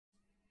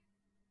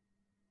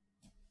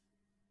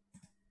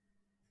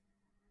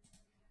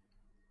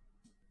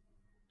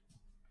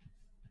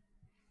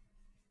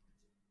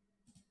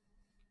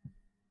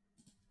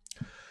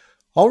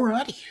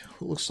Alrighty,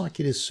 looks like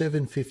it is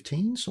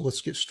 7:15, so let's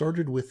get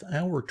started with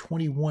our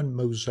 21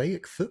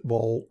 Mosaic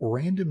Football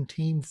Random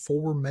Team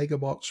 4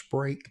 Megabox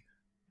Break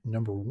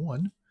number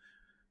 1.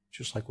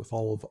 Just like with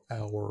all of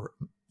our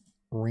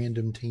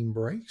random team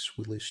breaks,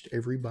 we list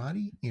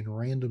everybody in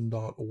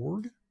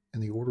random.org in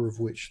the order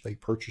of which they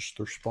purchased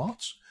their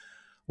spots.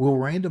 We'll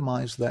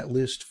randomize that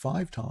list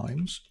 5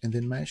 times and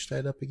then match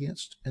that up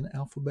against an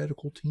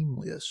alphabetical team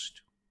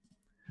list.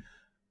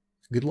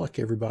 Good luck,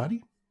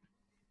 everybody.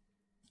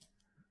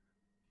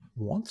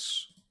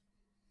 Once,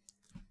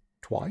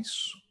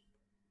 twice,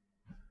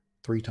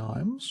 3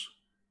 times,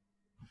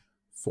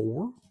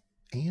 4,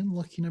 and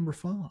lucky number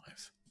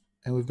 5.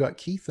 And we've got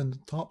Keith in the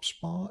top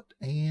spot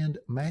and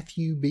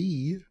Matthew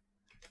B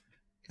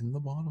in the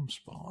bottom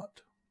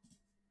spot.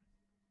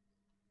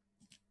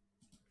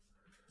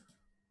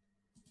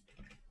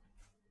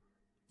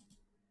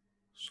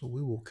 So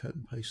we will cut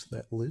and paste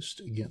that list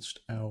against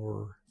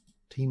our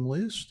team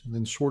list and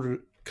then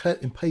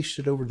cut and paste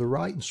it over to the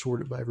right and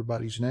sort it by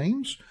everybody's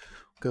names.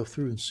 Go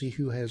through and see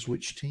who has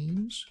which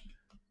teams,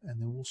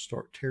 and then we'll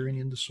start tearing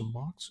into some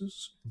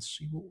boxes and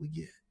see what we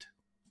get.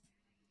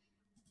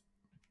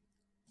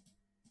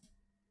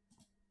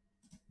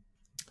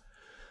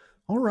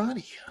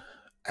 Alrighty,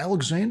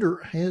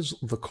 Alexander has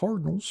the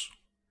Cardinals,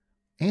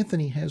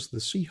 Anthony has the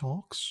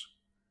Seahawks,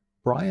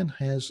 Brian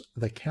has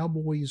the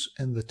Cowboys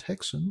and the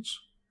Texans,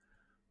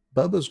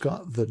 Bubba's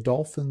got the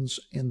Dolphins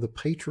and the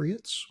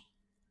Patriots,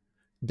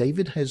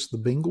 David has the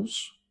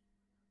Bengals,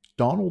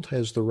 Donald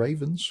has the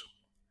Ravens,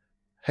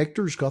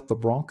 Hector's got the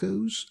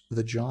Broncos,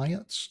 the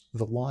Giants,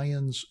 the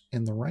Lions,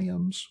 and the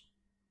Rams.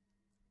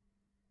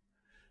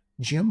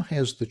 Jim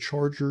has the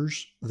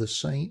Chargers, the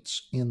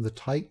Saints, and the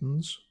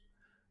Titans.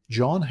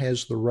 John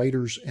has the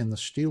Raiders and the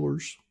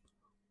Steelers.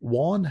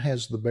 Juan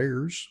has the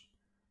Bears.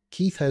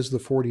 Keith has the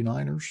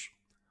 49ers.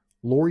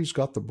 Lori's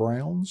got the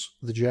Browns,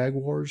 the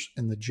Jaguars,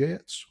 and the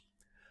Jets.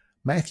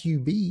 Matthew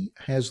B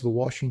has the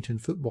Washington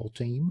football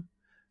team.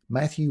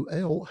 Matthew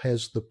L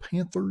has the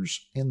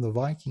Panthers and the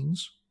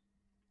Vikings.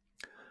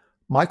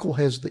 Michael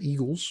has the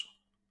Eagles.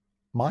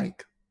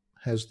 Mike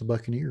has the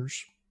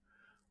Buccaneers.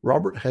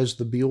 Robert has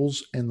the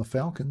Bills and the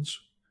Falcons.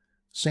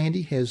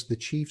 Sandy has the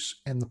Chiefs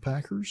and the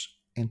Packers.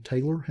 And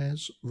Taylor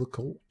has the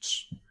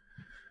Colts.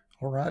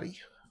 Alrighty.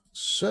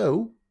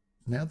 So,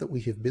 now that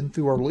we have been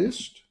through our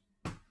list,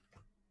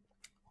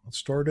 let's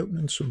start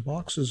opening some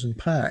boxes and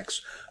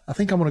packs. I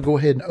think I'm going to go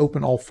ahead and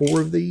open all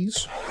 4 of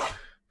these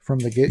from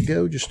the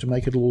get-go just to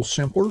make it a little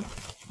simpler.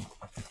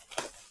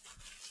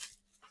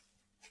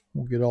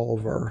 We'll get all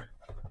of our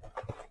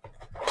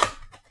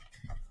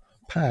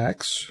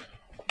packs.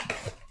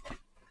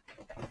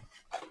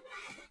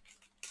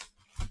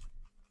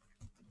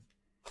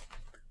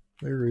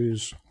 There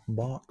is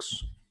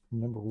box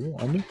number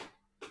 1.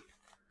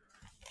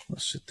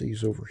 Let's set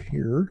these over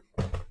here.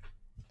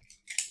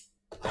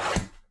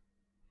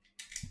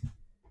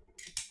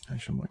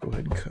 Actually, I'm going to go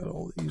ahead and cut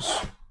all these.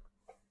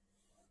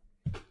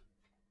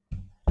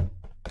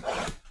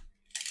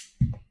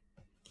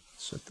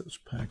 Set those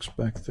packs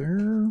back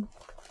there.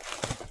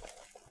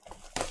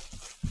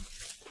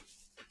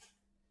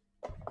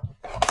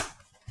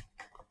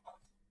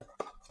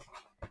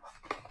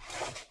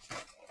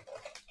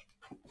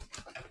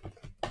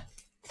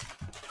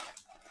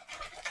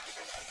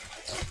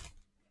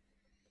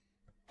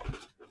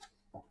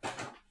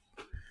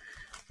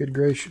 Good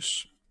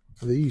gracious.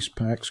 These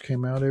packs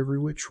came out every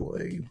which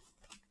way.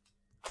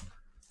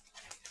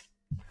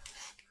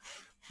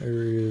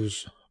 There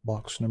is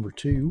box number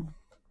 2.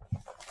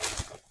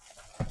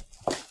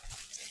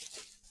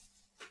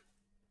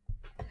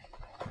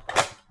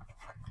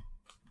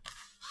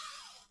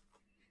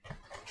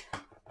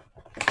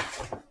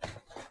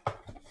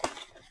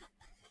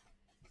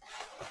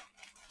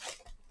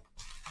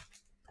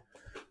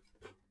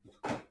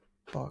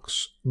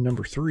 Box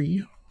number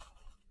 3.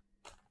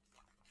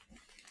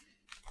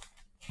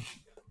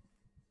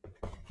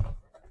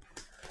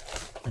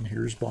 And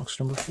here's box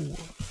number 4.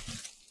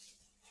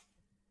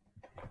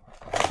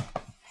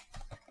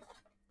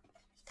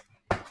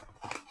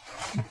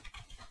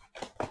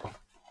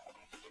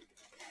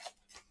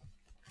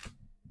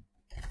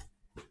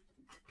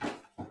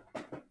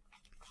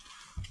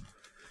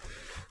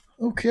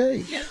 Okay,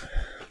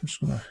 I'm just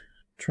going to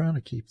try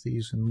to keep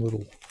these in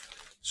little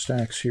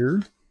stacks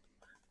here.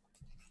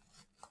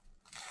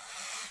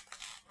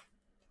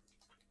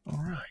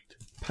 All right,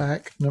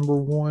 pack number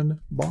 1,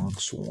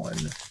 box 1.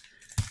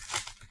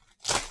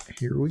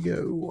 Here we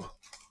go.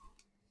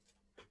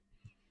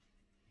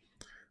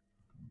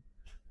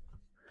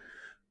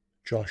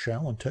 Josh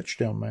Allen,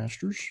 touchdown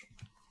masters.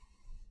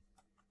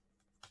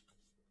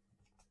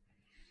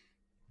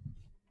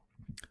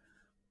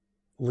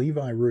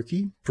 Levi,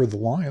 rookie for the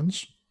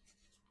Lions.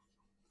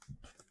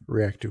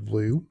 Reactive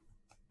blue.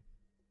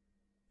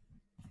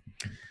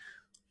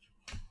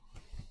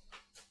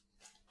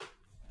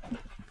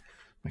 Let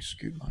me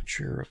scoot my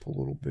chair up a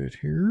little bit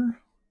here.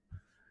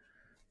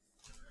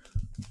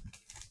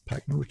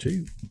 Pack number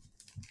 2.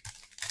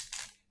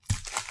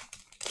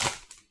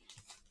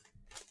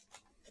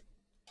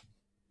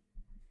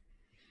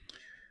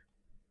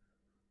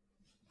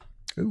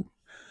 Ooh,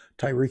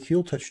 Tyreek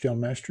Hill, touchdown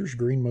masters,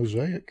 green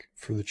mosaic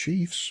for the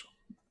Chiefs.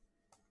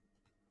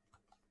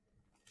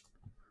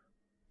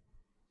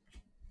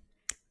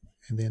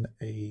 And then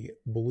a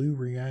blue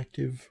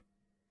reactive,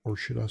 or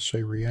should I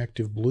say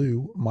reactive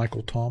blue,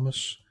 Michael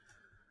Thomas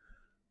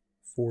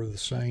for the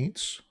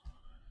Saints.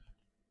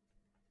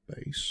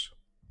 Base.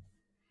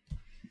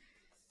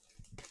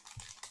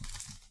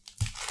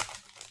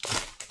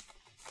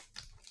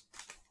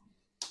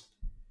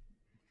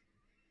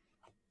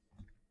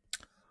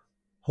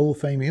 Hall of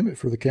Fame Emmett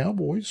for the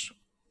Cowboys.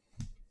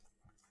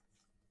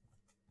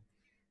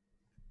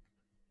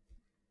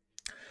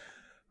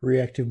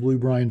 Reactive blue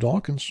Brian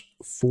Dawkins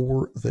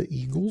for the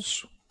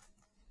Eagles.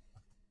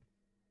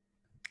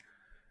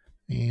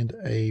 And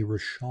a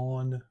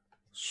Rashawn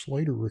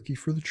Slater rookie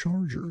for the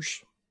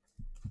Chargers.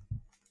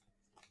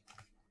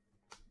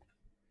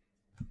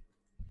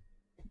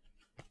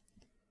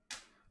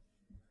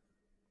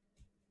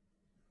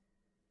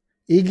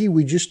 Iggy,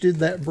 we just did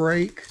that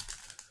break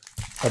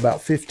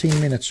about 15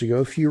 minutes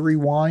ago. If you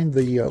rewind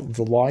the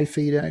live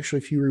feed, actually,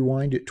 if you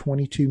rewind it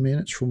 22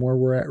 minutes from where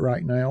we're at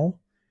right now,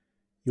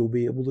 you'll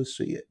be able to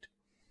see it.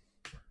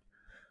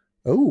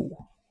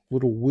 Oh,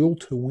 little will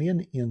to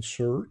win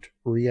insert,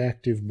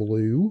 reactive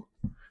blue.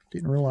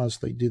 Didn't realize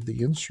they did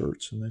the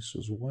inserts in this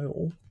as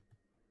well.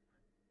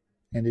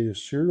 And it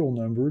is serial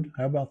numbered.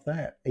 How about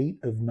that? 8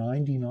 of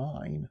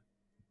 99.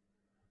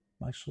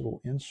 Nice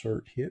little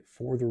insert hit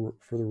for the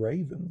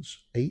Ravens.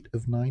 8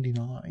 of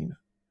 99.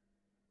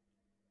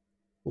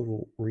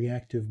 Little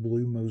reactive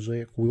blue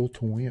mosaic will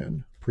to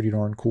win. Pretty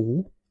darn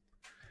cool.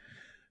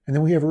 And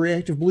then we have a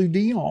reactive blue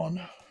Dion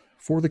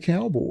for the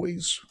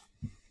Cowboys.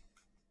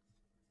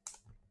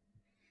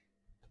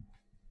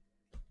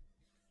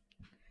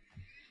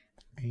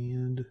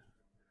 And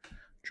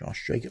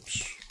Josh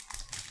Jacobs.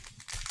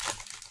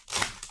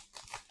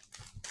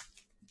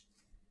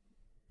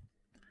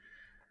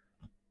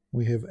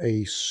 We have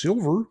a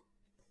silver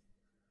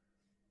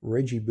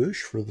Reggie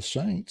Bush for the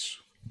Saints.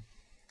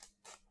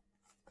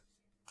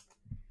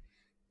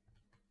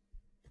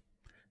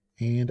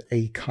 And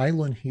a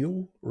Kylan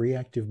Hill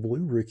reactive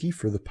blue rookie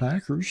for the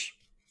Packers.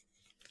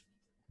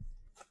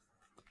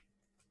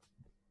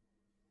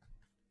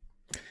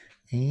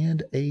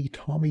 And a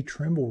Tommy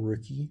Tremble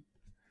rookie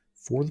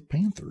for the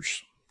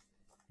Panthers.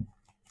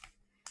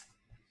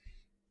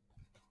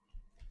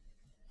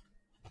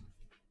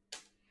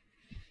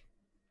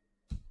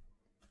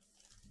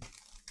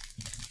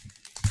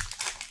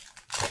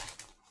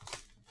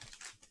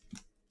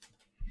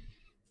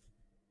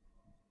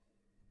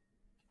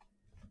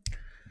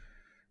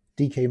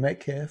 DK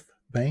Metcalf,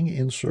 bang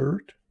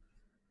insert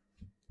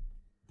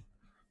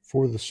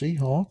for the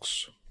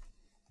Seahawks.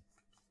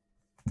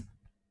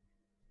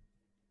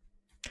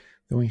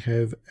 Then we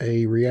have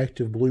a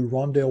reactive blue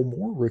Rondale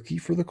Moore rookie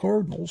for the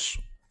Cardinals.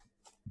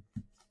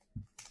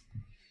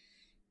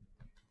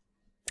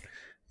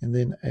 And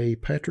then a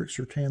Patrick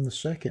Surtain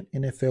II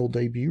NFL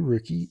debut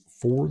rookie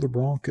for the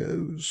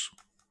Broncos.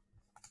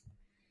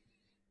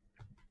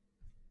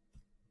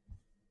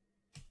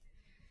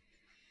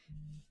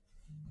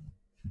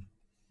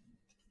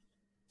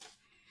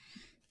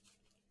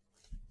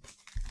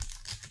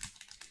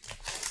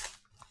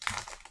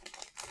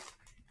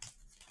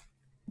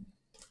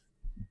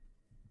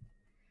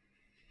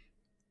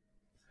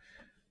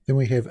 Then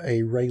we have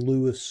a Ray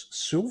Lewis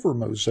silver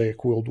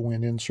mosaic will to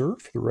win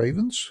insert for the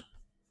Ravens.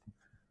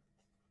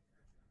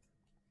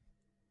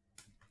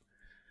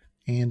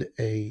 And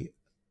a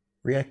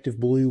reactive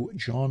blue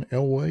John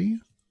Elway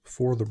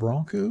for the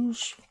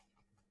Broncos.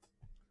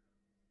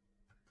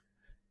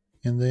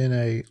 And then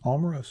a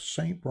Monra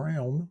St.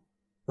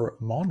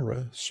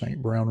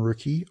 Brown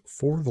rookie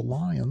for the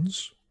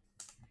Lions.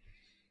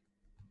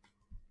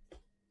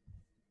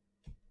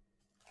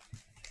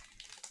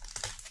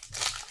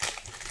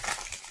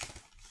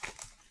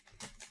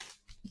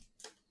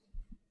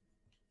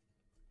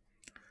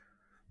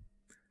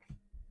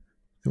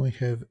 Then we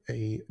have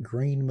a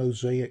green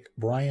mosaic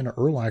Brian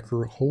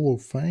Urlacher Hall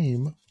of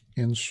Fame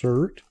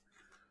insert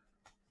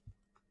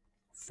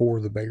for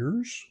the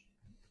Bears.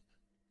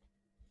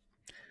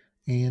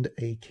 And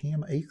a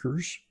Cam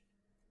Akers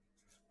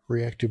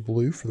reactive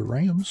blue for the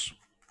Rams.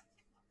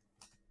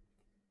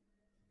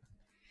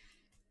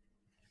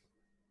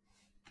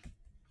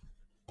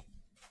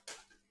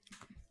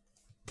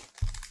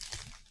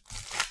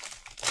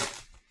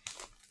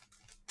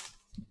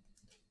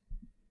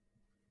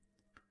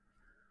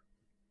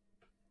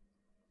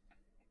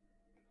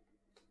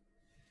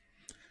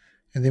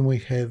 And then we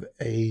have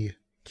a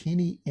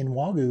Kenny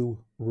Nwagu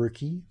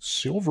rookie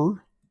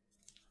silver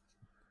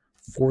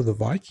for the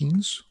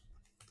Vikings.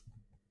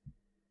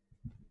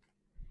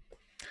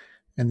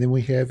 And then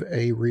we have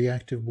a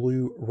reactive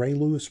blue Ray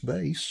Lewis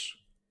base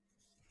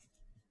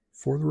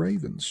for the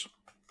Ravens.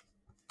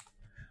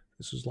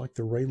 This is like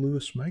the Ray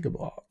Lewis Mega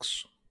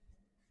Box.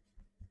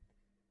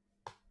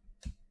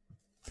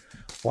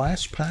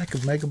 Last pack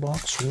of Mega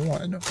Box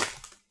 1.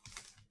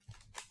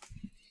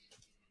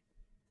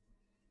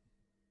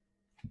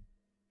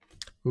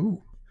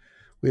 Ooh,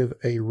 we have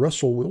a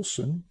Russell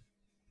Wilson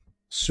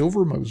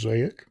silver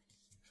mosaic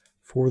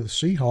for the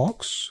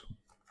Seahawks.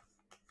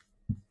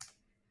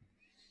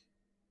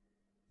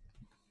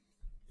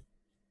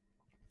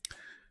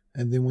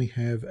 And then we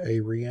have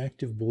a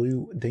reactive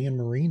blue Dan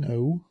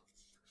Marino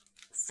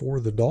for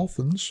the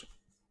Dolphins.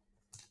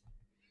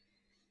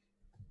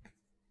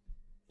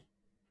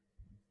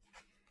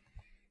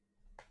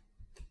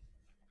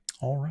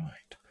 All right.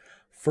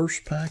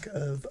 First pack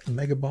of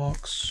Mega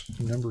Box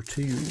number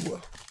 2.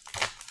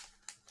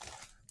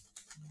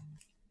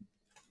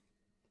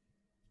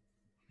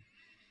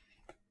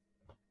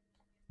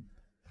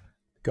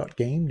 Got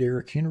game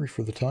Derrick Henry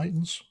for the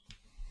Titans.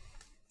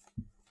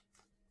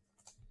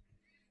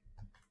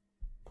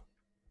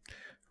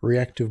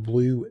 Reactive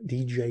blue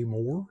DJ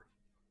Moore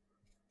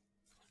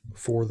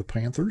for the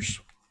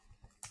Panthers.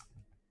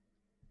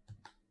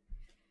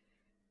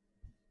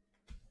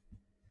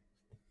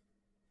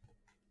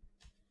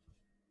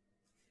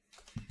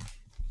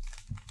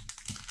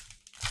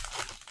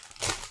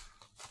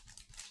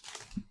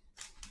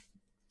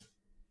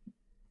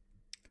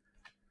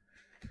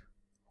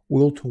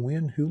 Will to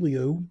win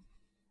Julio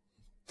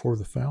for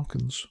the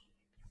Falcons.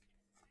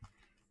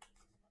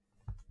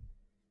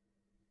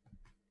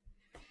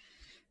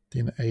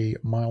 Then a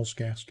Myles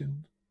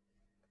Gaskin.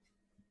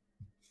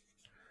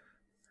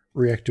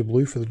 Reactive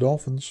blue for the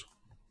Dolphins.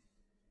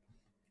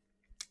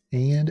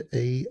 And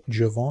a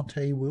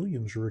Javonte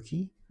Williams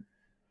rookie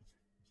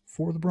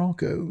for the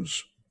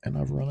Broncos. And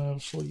I've run out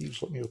of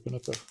sleeves. Let me open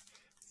up a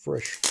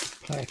fresh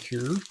pack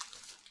here.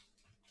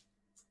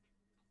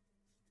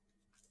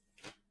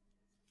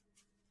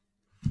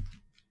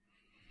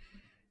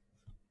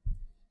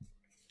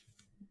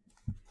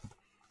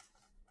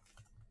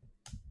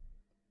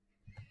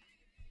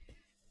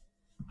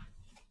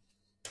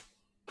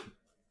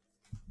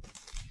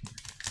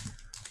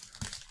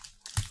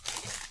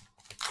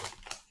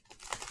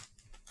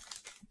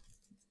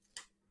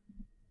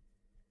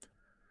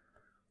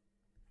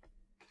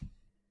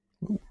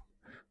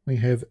 We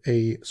have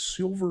a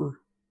silver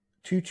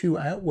Tutu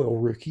Atwell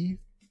rookie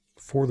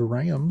for the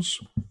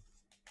Rams.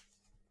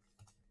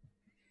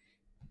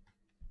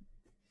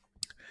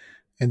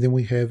 And then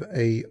we have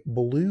a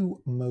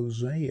blue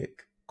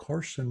mosaic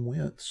Carson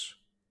Wentz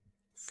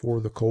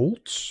for the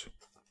Colts.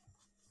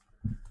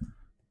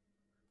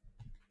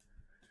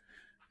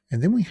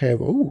 And then we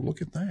have, oh,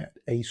 look at that,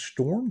 a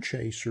Storm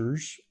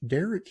Chasers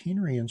Derrick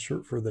Henry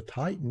insert for the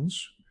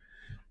Titans.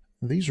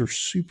 These are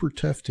super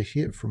tough to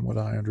hit from what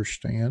I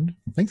understand.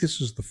 I think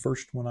this is the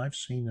first one I've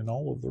seen in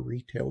all of the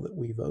retail that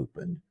we've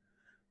opened.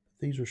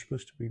 These are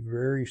supposed to be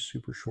very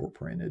super short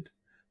printed.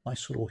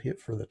 Nice little hit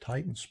for the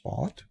Titan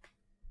spot.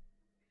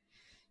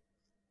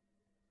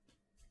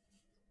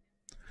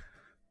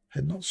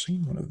 Had not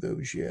seen one of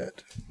those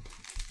yet.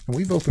 And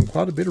we've opened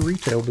quite a bit of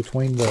retail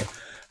between the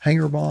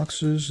hanger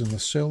boxes and the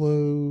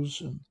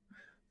cellos and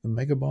the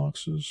mega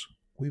boxes.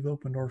 We've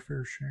opened our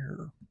fair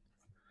share.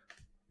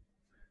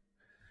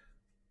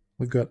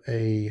 We've got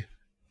a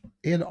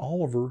Ed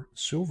Oliver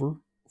silver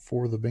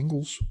for the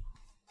Bengals.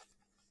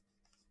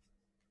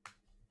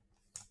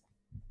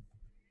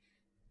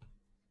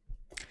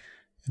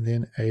 And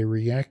then a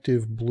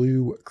reactive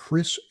blue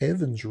Chris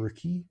Evans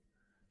rookie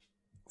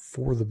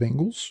for the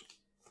Bengals.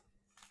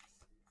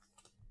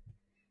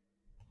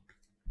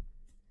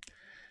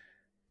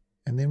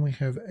 And then we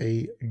have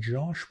a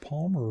Josh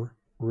Palmer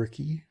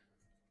rookie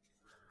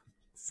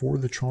for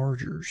the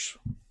Chargers.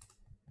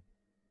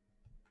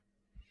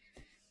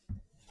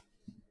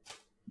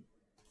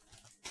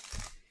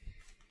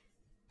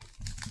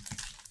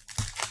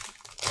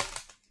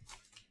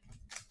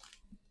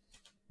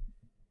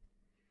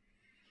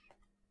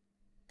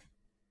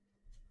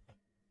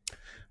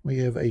 We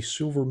have a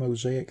silver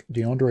mosaic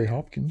DeAndre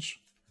Hopkins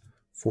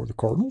for the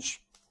Cardinals.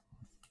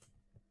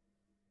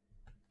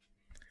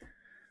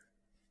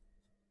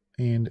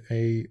 And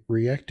a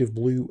reactive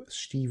blue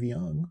Steve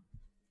Young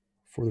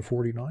for the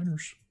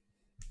 49ers.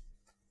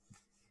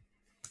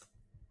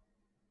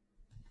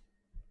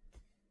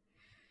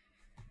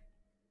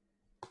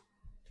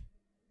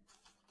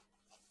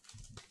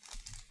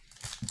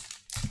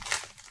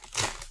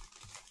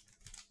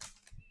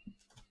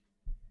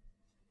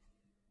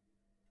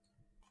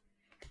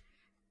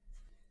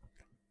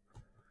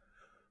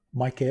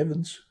 Mike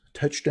Evans,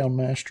 touchdown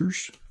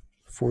masters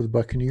for the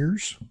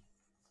Buccaneers.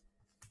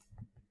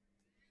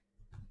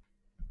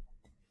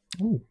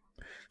 Oh,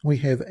 we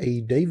have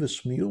a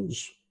Davis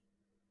Mills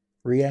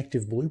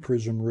reactive blue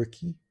prism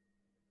rookie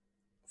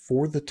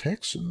for the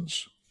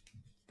Texans.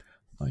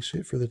 Nice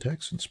hit for the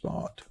Texan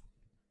spot.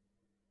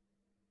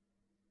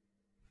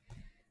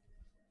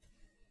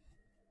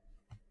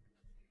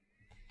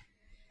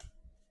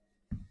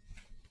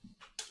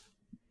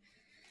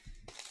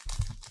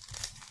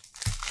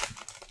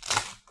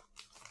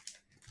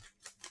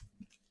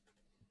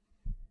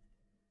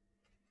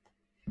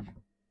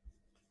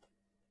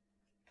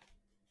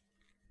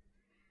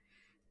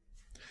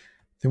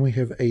 Then we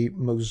have a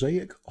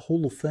Mosaic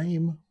Hall of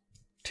Fame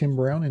Tim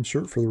Brown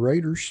insert for the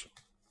Raiders.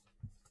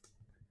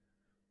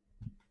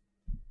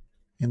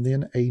 And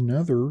then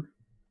another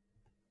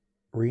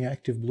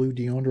reactive blue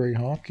DeAndre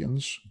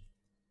Hopkins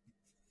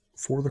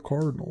for the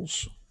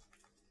Cardinals.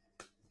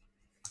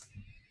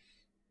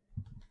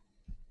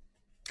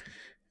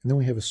 And then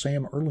we have a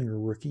Sam Ehlinger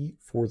rookie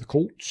for the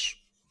Colts.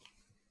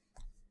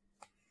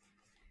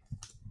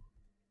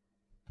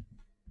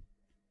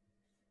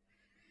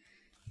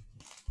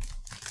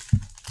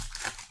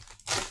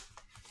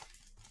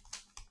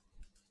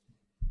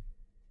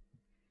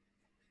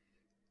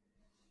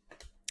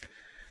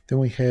 Then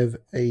we have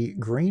a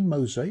green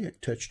Mosaic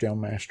touchdown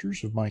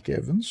masters of Mike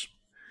Evans,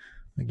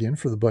 again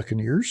for the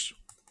Buccaneers.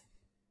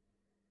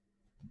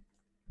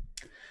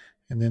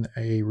 And then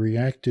a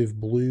reactive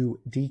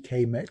blue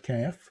DK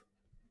Metcalf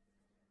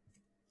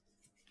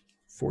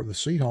for the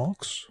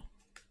Seahawks.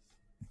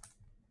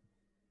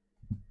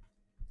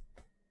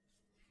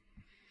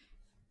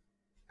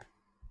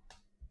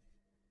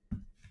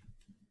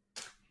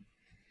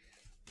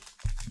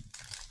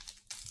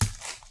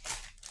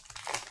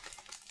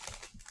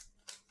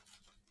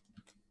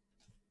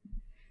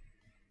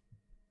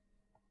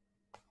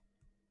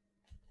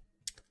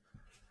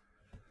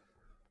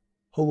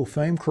 Hall of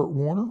Fame Kurt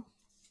Warner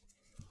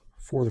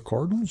for the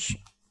Cardinals.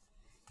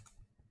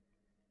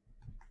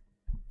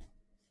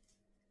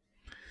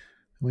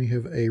 We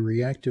have a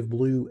reactive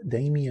blue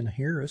Damian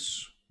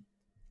Harris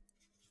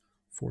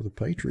for the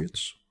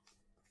Patriots.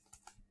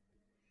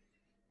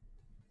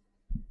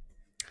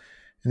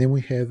 And then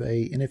we have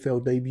a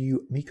NFL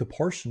debut Micah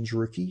Parsons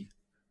rookie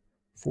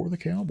for the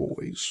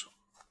Cowboys.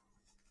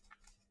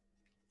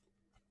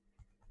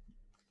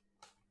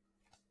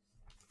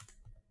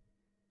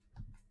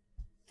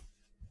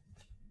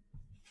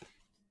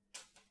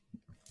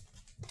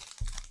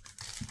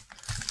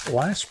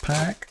 Last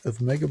pack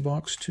of Mega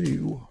Box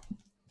 2.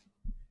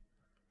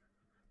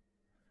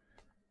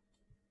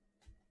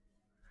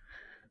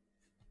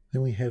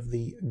 Then we have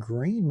the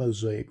green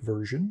Mosaic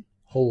version,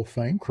 Hall of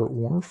Fame Kurt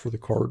Warner for the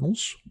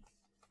Cardinals.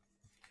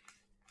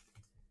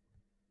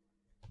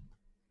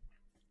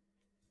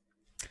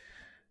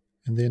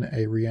 And then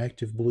a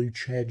reactive blue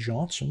Chad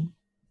Johnson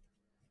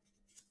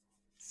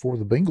for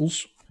the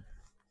Bengals.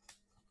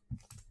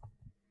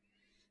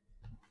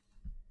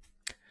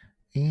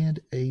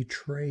 And a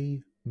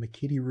Trey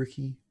McKitty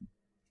rookie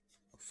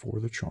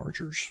for the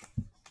Chargers.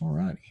 All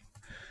righty.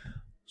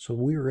 So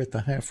we are at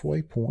the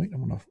halfway point.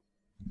 I'm going to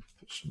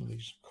put some of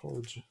these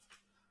cards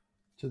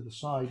to the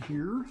side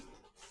here.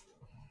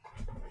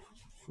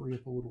 Free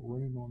up a little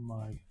room on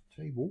my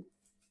table.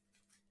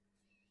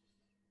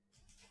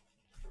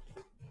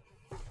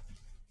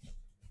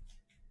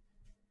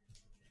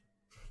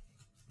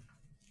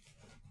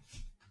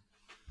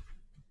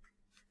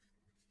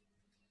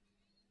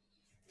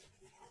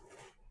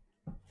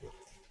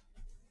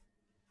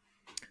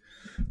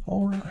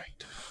 All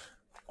right,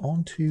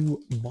 on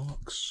to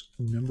box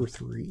number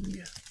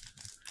 3.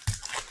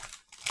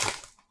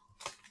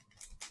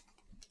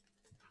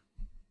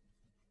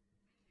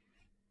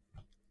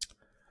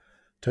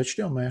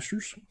 Touchdown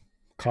Masters,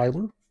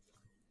 Kyler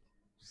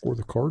for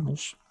the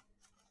Cardinals.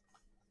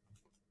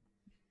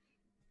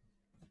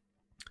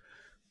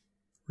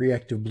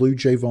 Reactive Blue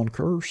Javon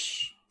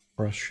Kearse,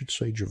 or I should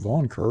say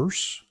Javon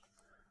Kearse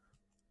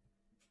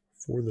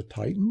for the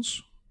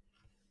Titans.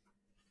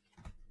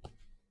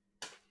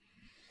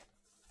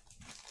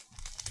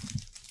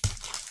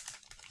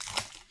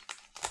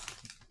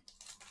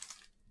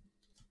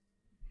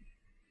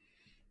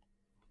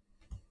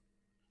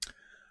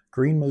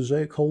 Green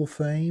Mosaic Hall of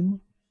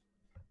Fame,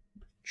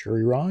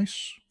 Jerry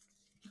Rice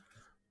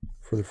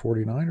for the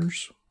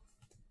 49ers.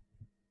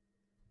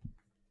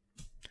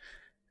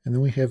 And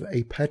then we have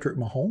a Patrick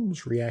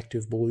Mahomes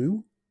reactive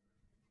blue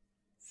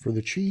for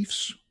the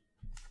Chiefs.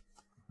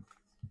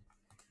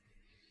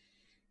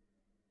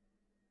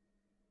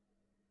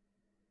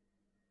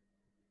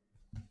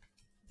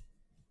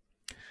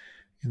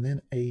 And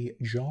then a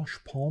Josh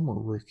Palmer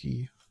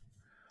rookie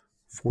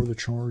for the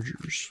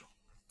Chargers.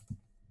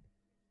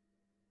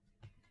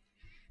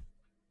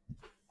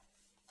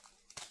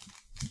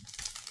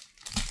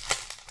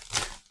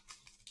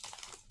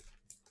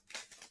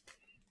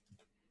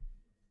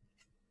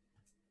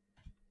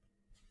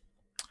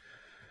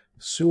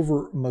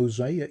 Silver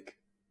Mosaic,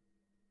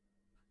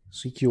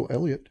 Ezekiel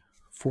Elliott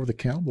for the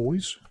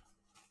Cowboys.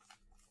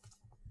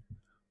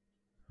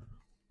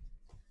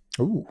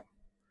 Oh,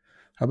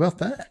 how about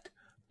that?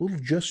 Little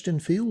Justin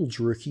Fields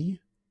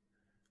rookie,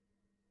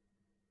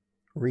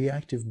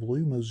 reactive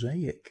blue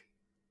Mosaic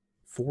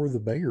for the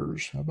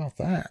Bears. How about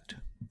that?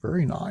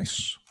 Very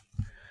nice.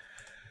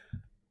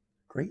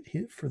 Great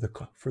hit for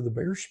the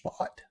Bears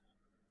spot.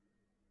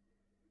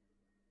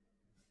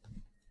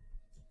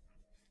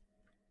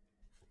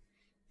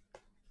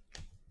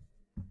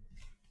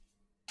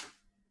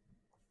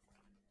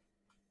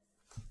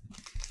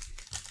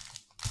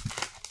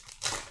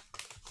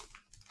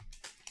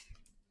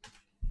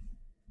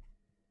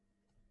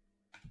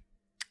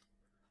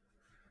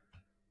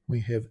 We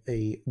have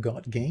a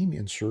Got Game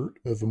insert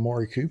of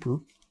Amari Cooper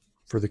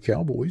for the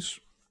Cowboys.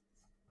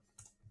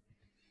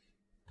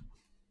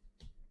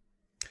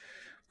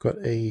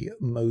 Got a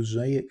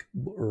Mosaic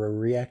or a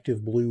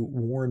reactive blue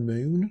Warren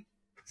Moon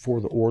for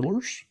the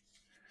Oilers,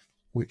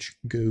 which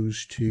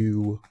goes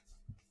to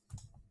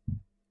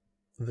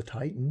the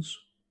Titans.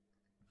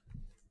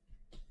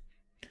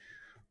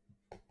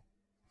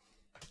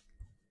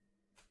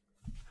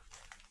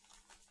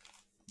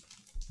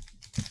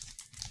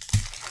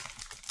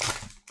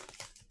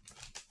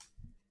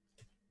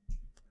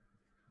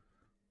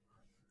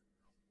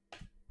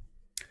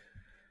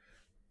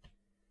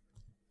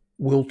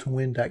 Will to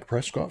win Dak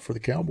Prescott for the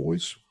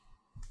Cowboys.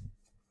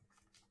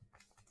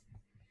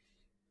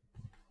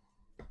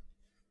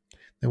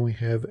 Then we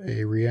have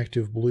a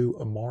reactive blue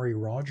Amari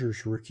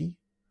Rodgers rookie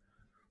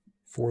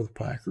for the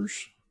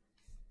Packers.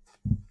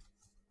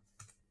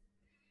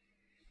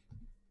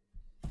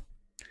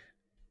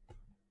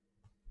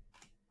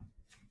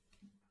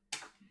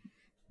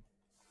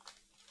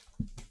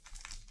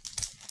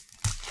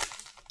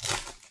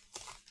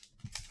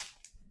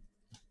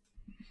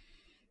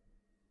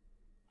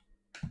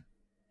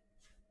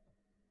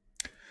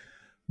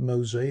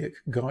 Mosaic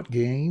Got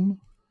Game,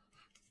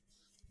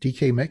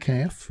 DK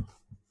Metcalf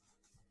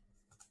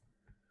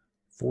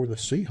for the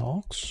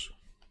Seahawks.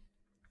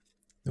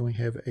 Then we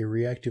have a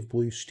reactive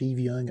blue Steve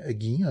Young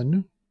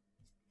again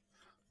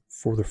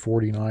for the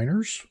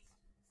 49ers.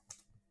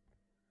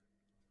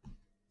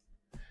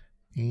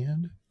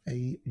 And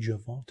a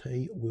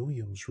Javonte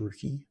Williams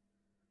rookie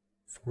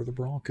for the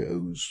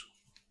Broncos.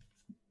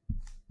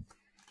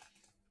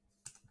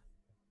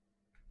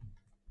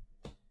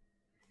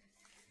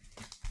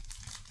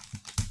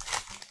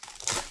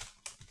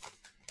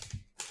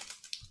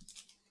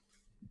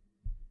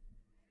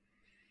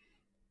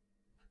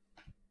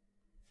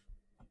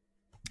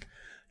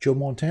 Joe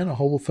Montana,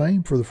 Hall of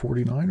Fame for the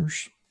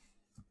 49ers.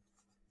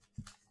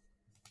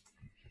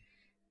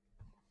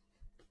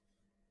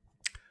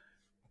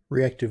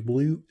 Reactive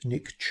blue,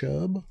 Nick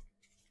Chubb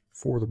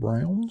for the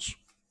Browns.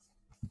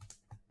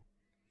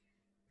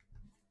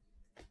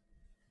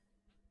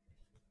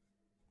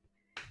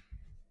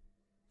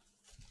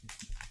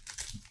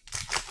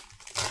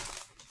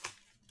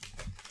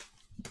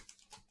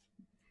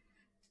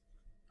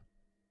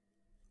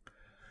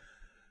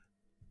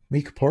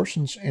 Micah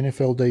Parsons,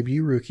 NFL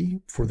debut rookie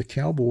for the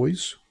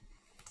Cowboys.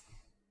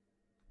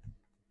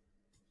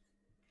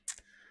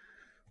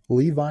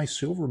 Levi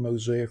Silver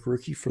Mosaic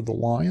rookie for the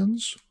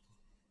Lions.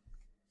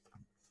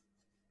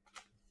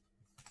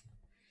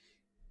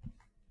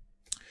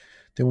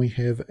 Then we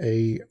have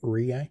a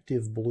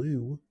reactive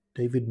blue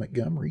David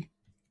Montgomery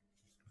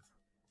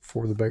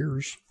for the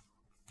Bears.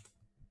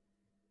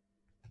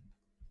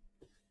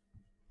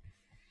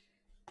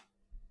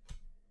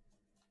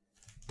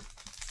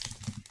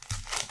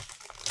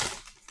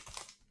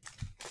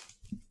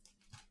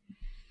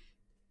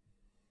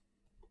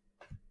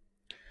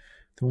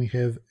 Then we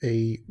have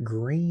a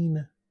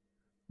green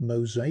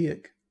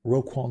Mosaic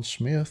Roquan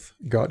Smith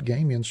Got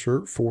Game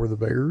insert for the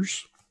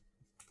Bears.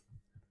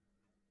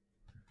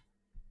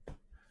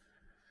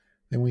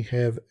 Then we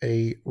have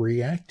a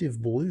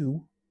reactive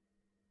blue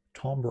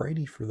Tom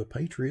Brady for the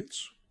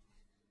Patriots.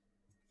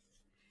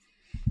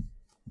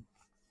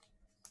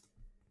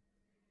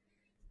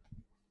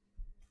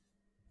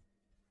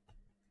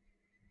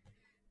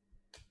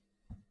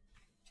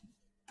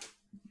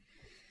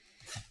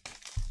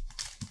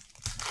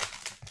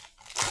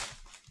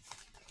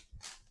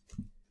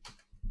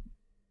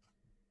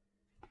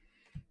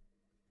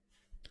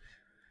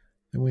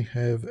 Then we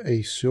have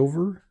a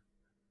silver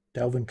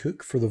Dalvin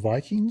Cook for the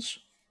Vikings.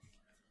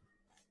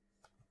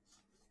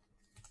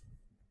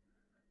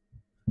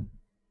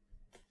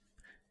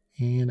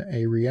 And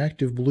a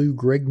reactive blue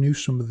Greg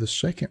Newsome of the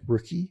second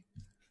rookie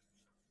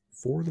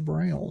for the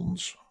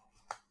Browns.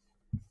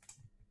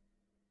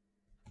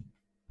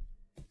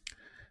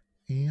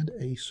 And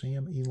a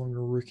Sam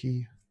Ehlinger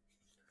rookie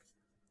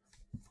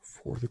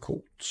for the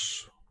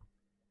Colts.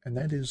 And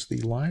that is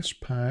the last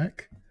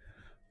pack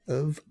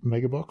of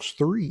Megabox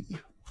 3.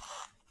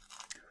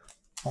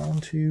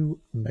 On to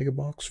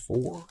Megabox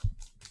 4.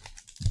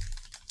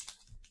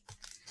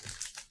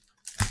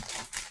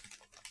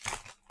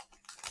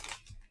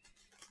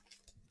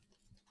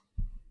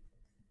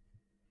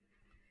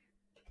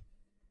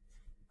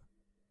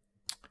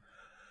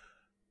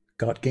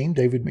 Got Game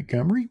David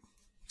Montgomery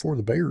for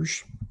the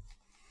Bears.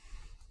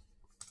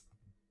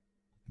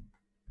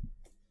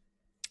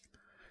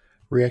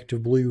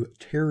 Reactive blue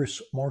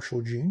Terrace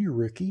Marshall Jr.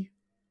 rookie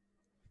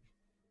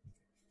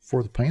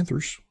for the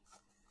Panthers.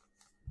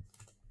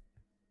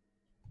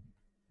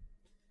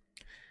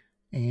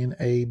 And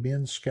a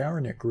Ben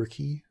Skowronek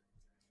rookie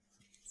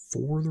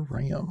for the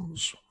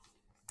Rams.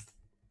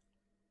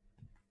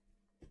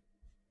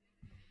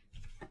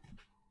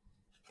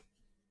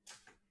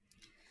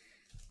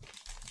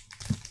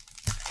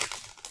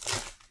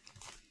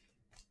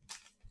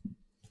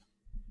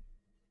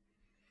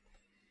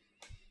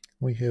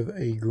 We have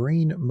a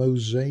green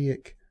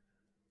Mosaic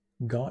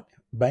Got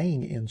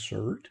Bang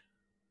insert,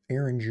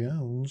 Aaron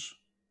Jones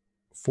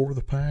for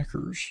the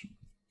Packers.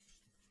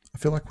 I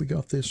feel like we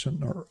got this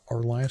in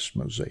our last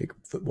Mosaic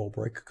football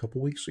break a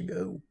couple weeks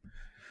ago.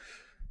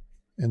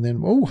 And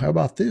then, oh, how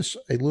about this?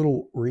 A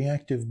little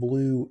reactive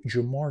blue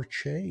Jamar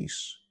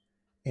Chase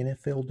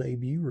NFL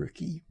debut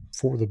rookie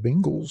for the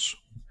Bengals.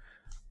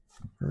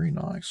 Very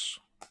nice.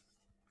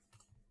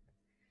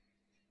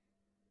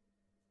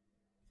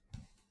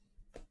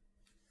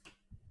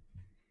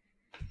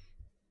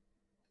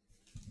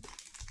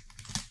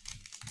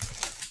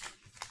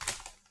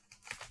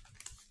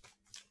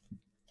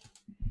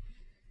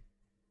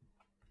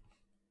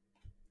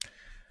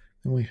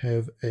 Then we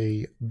have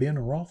a Ben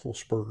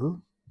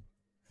Roethlisberger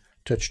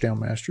touchdown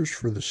masters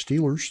for the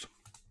Steelers.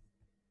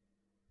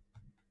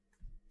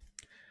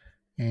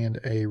 And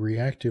a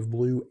reactive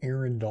blue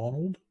Aaron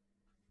Donald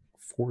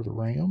for the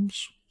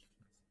Rams.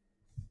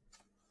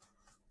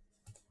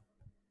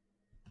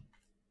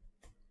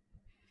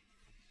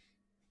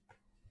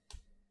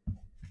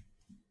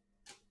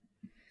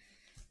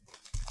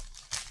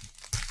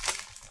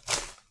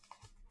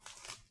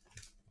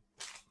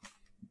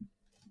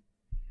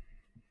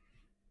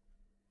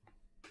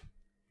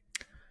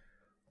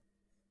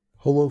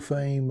 Hall of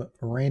Fame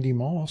Randy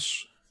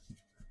Moss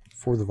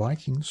for the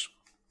Vikings.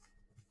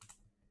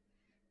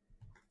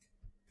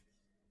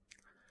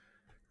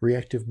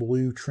 Reactive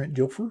blue Trent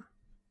Dilfer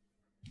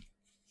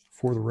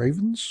for the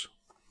Ravens.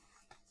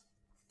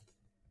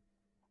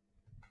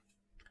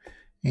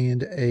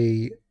 And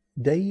a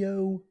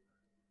Dayo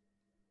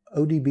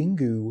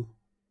Odibingu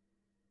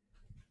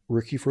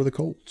rookie for the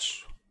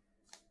Colts.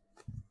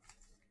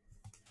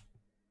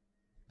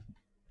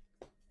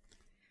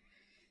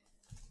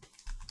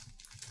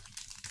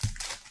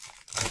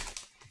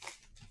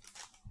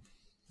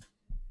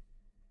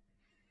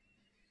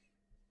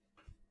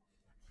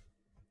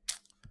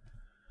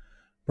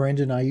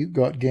 Brandon Ayuk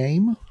got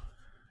game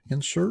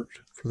insert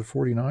for the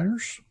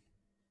 49ers.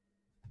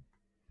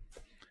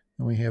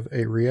 And we have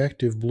a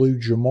reactive blue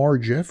Jamar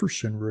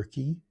Jefferson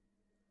rookie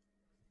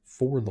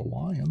for the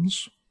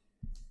Lions.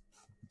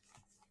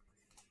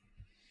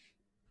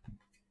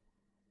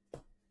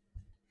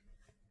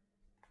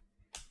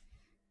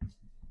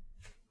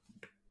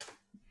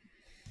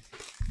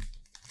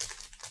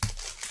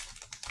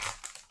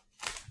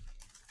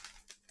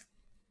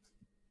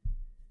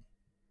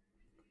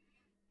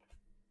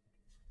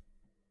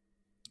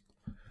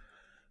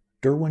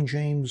 Derwin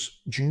James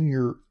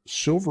Jr.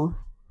 silver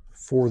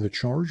for the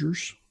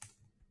Chargers.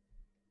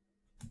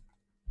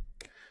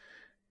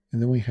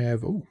 And then we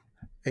have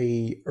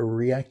a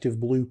reactive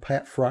blue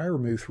Pat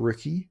Freiermuth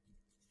rookie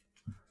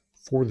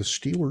for the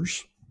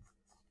Steelers.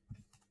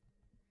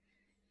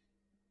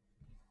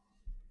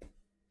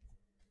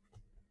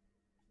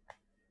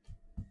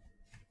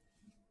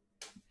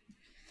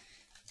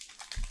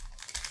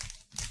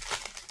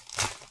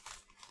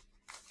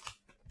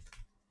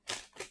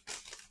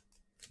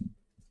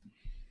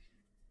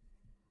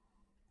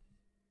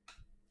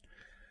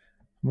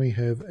 We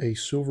have a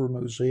silver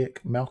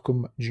mosaic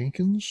Malcolm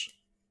Jenkins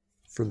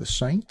for the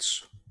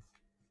Saints.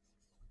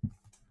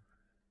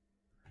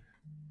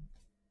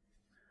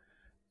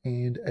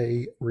 And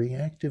a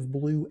reactive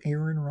blue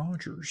Aaron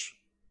Rodgers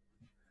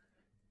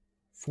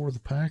for the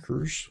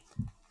Packers.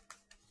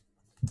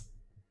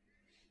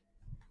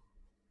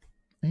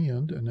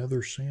 And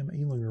another Sam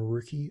Ehlinger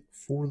rookie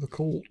for the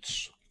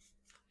Colts.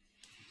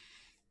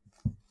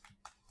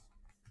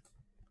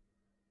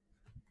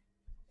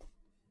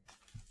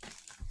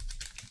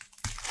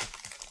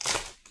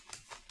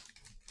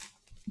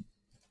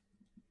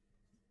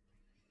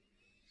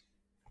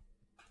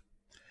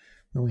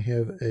 Then we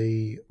have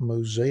a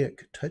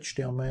Mosaic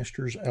Touchdown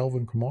Masters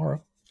Alvin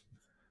Kamara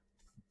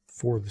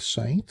for the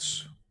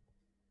Saints.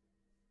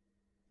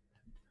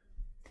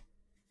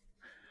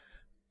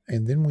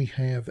 And then we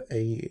have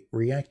a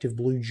reactive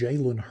blue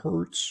Jalen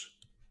Hurts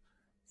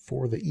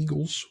for the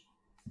Eagles.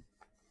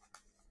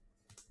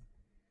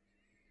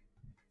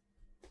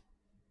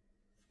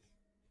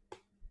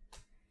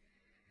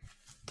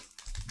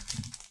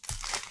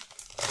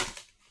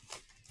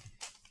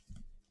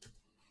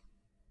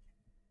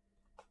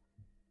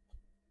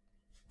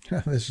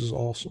 This is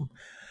awesome.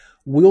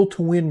 Will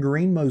to Win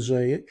green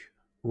mosaic,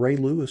 Ray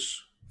Lewis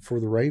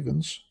for the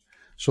Ravens.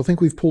 So I think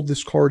we've pulled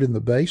this card in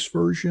the base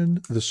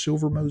version, the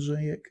silver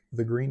mosaic,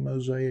 the green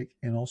mosaic,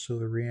 and also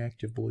the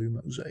reactive blue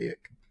mosaic.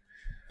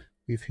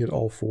 We've hit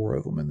all four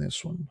of them in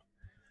this one.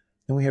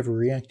 Then we have a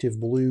reactive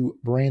blue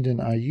Brandon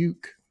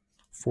Ayuk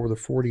for the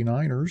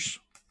 49ers.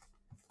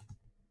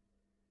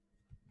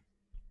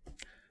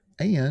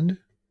 And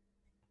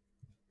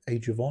a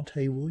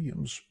Javonte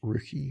Williams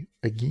rookie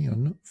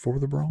again for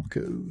the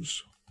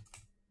Broncos.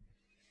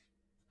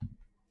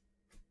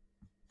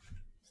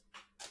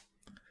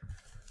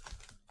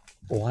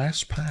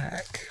 Last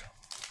pack.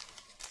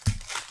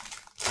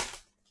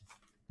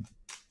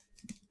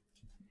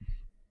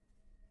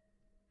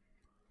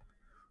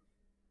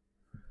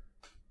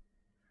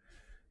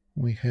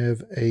 We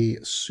have a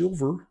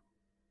silver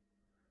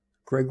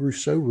Greg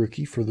Rousseau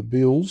rookie for the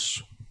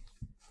Bills.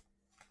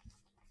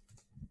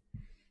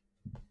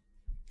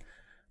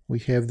 We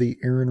have the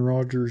Aaron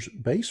Rodgers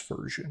base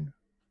version,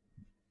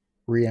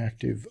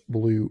 reactive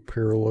blue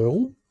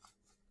parallel.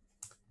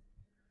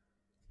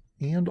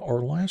 And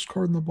our last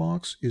card in the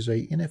box is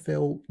a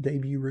NFL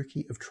debut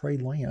rookie of Trey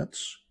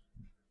Lance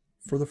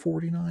for the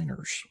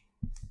 49ers.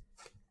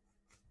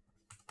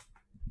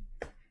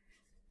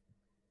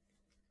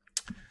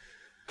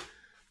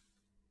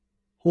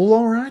 Well,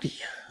 all righty.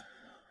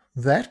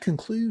 That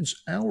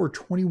concludes our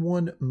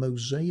 21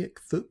 Mosaic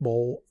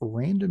Football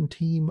Random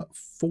Team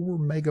 4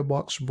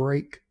 Megabox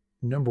Break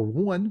number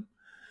 1.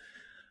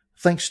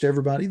 Thanks to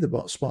everybody that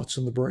bought spots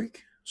in the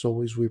break. As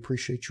always, we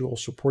appreciate you all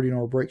supporting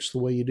our breaks the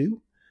way you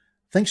do.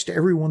 Thanks to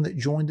everyone that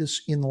joined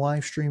us in the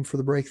live stream for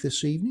the break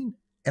this evening.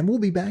 And we'll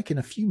be back in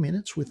a few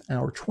minutes with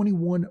our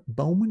 21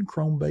 Bowman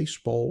Chrome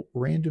Baseball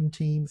Random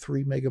Team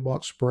 3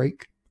 Megabox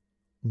Break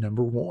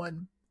number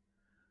 1.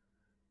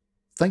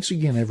 Thanks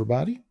again,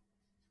 everybody.